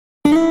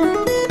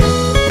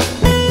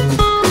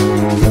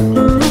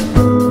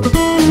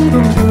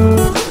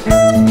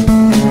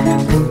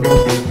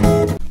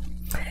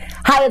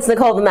Hi, it's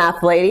Nicole the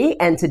Math Lady,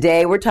 and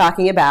today we're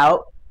talking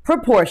about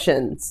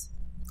proportions.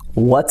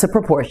 What's a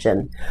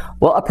proportion?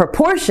 Well, a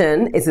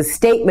proportion is a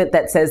statement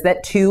that says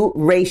that two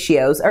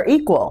ratios are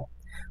equal,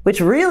 which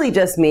really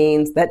just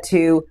means that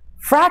two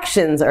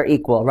fractions are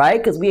equal, right?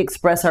 Because we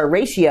express our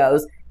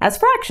ratios as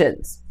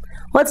fractions.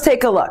 Let's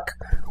take a look.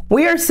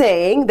 We are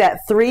saying that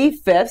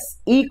 3/5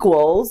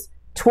 equals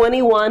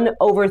 21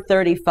 over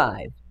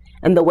 35.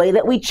 And the way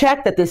that we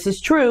check that this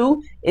is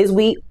true is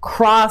we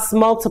cross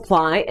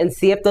multiply and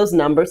see if those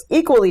numbers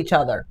equal each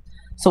other.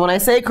 So when I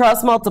say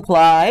cross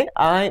multiply,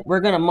 we're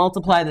going to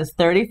multiply this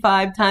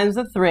 35 times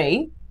the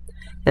 3,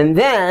 and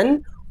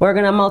then we're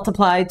going to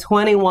multiply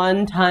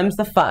 21 times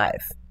the 5.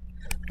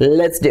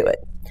 Let's do it.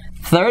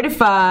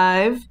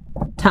 35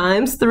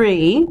 times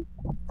 3,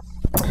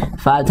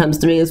 5 times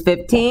 3 is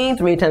 15,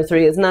 3 times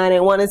 3 is 9,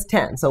 and 1 is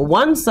 10. So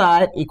one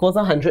side equals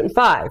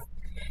 105.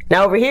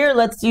 Now over here,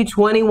 let's do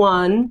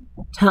 21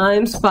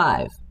 times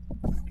 5.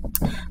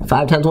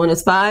 5 times 1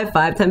 is 5,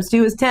 5 times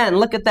 2 is 10.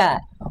 Look at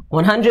that.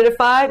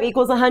 105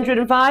 equals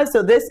 105,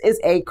 so this is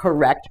a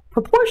correct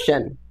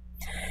proportion.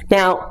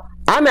 Now,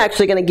 I'm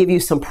actually going to give you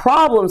some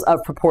problems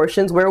of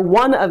proportions where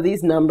one of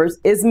these numbers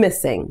is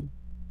missing.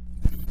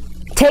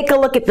 Take a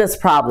look at this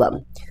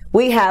problem.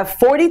 We have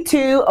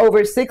 42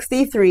 over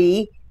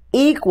 63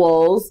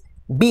 equals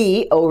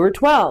b over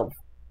 12.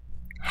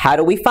 How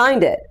do we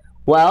find it?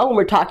 Well, when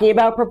we're talking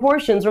about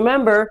proportions,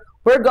 remember,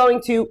 we're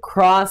going to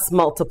cross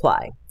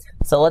multiply.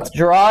 So let's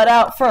draw it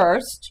out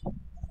first.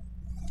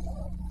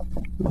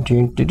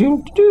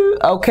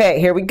 Okay,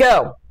 here we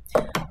go.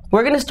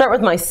 We're going to start with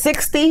my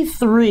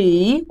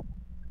 63b,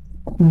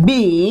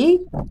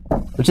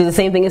 which is the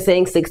same thing as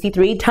saying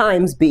 63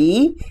 times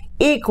b,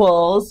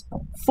 equals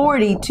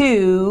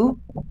 42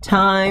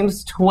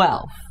 times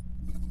 12.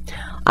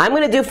 I'm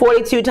going to do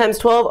 42 times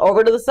 12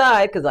 over to the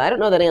side because I don't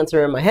know that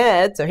answer in my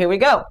head, so here we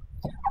go.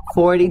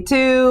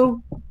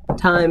 42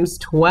 times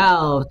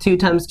 12. 2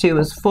 times 2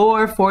 is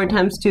 4. 4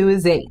 times 2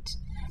 is 8.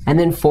 And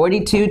then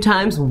 42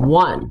 times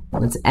 1.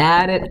 Let's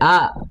add it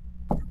up.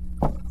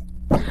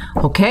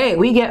 Okay,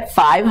 we get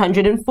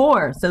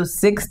 504. So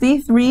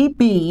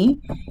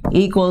 63b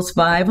equals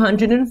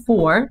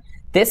 504.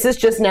 This is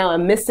just now a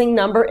missing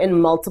number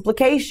in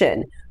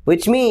multiplication,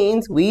 which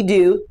means we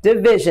do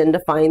division to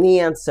find the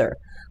answer.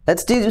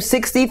 Let's do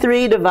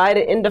 63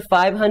 divided into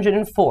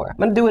 504. I'm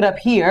going to do it up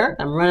here.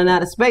 I'm running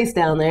out of space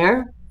down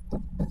there.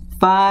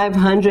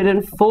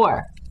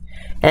 504.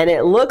 And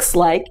it looks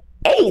like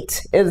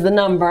 8 is the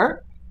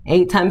number.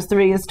 8 times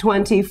 3 is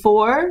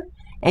 24.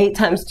 8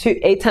 times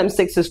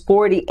 6 is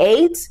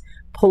 48.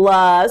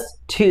 Plus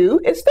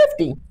 2 is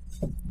 50.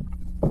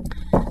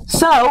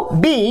 So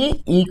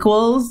b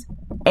equals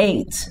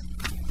 8.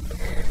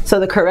 So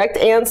the correct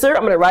answer,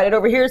 I'm going to write it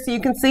over here so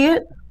you can see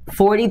it.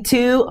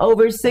 42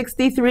 over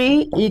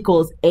 63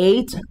 equals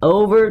 8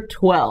 over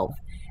 12.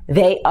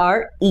 They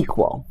are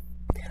equal.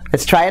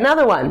 Let's try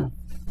another one.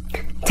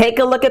 Take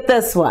a look at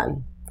this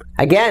one.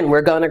 Again,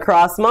 we're going to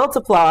cross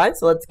multiply,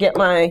 so let's get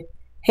my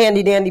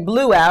handy dandy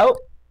blue out.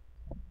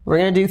 We're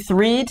going to do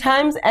 3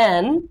 times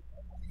n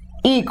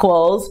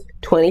equals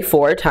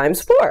 24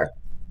 times 4.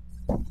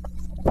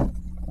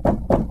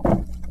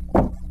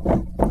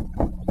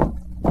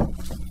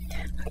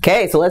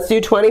 Okay, so let's do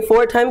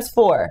 24 times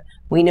 4.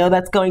 We know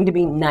that's going to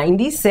be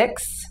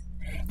 96,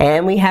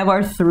 and we have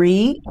our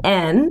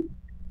 3n,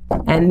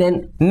 and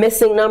then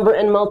missing number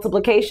in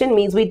multiplication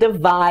means we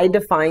divide to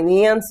find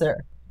the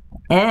answer.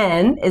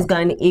 N is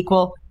going to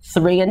equal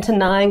 3 into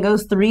 9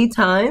 goes 3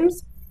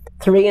 times,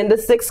 3 into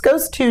 6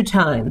 goes 2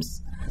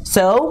 times.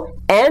 So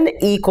n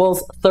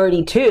equals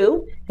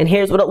 32, and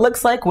here's what it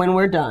looks like when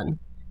we're done.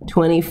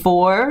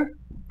 24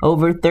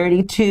 over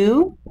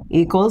 32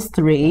 equals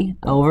 3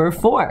 over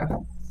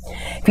 4.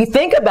 If you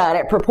think about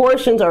it,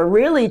 proportions are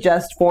really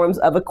just forms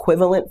of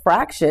equivalent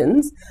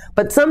fractions,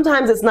 but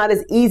sometimes it's not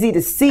as easy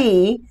to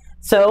see,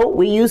 so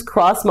we use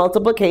cross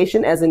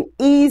multiplication as an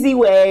easy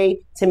way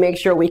to make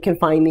sure we can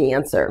find the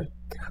answer.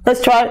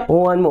 Let's try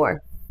one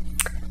more.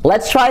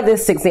 Let's try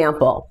this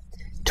example.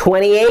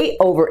 28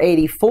 over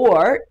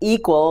 84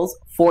 equals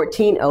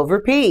 14 over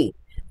p.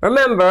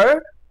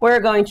 Remember, we're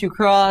going to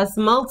cross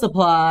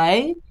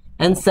multiply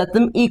and set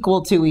them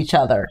equal to each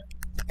other.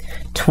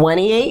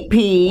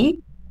 28p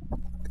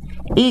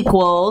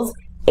equals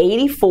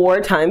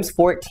 84 times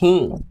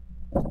 14.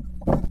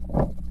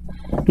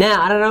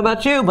 Now, I don't know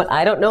about you, but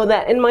I don't know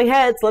that in my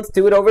head, so let's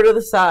do it over to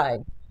the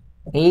side.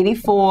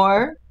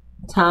 84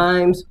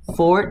 times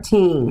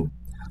 14.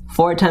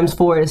 4 times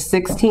 4 is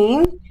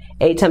 16.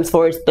 8 times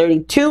 4 is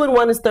 32, and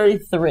 1 is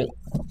 33.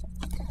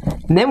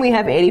 And then we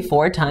have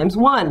 84 times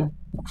 1.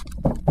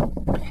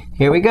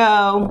 Here we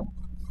go.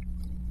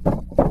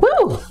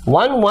 Woo!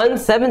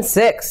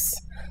 1176.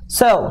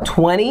 So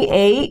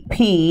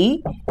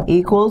 28p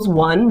equals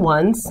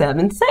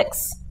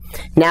 1176.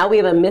 Now we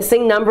have a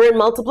missing number in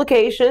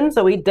multiplication,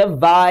 so we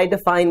divide to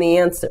find the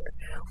answer.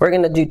 We're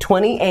going to do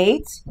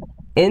 28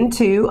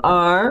 into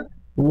our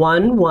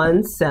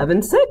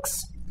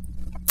 1176.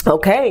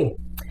 Okay,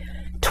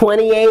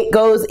 28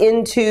 goes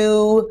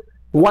into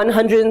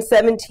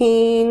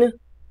 117, I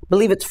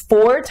believe it's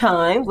 4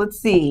 times. Let's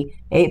see.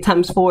 8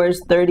 times 4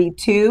 is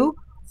 32.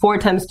 4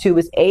 times 2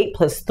 is 8,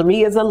 plus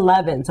 3 is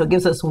 11. So it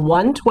gives us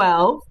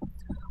 112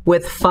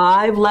 with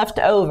 5 left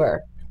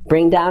over.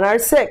 Bring down our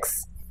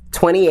 6.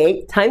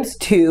 28 times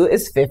 2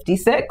 is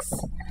 56.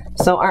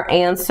 So our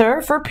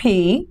answer for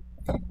P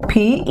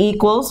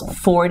equals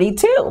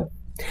 42.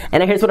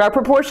 And here's what our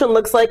proportion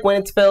looks like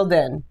when it's filled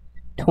in.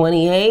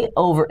 28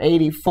 over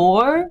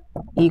 84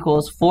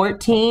 equals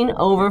 14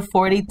 over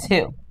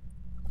 42.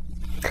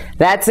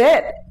 That's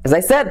it. As I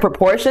said,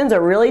 proportions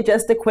are really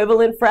just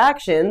equivalent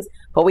fractions,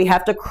 but we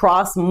have to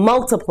cross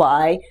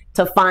multiply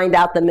to find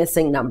out the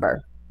missing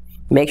number.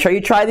 Make sure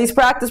you try these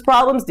practice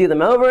problems, do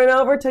them over and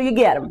over till you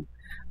get them.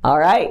 All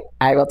right,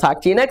 I will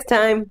talk to you next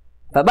time.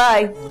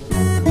 Bye-bye.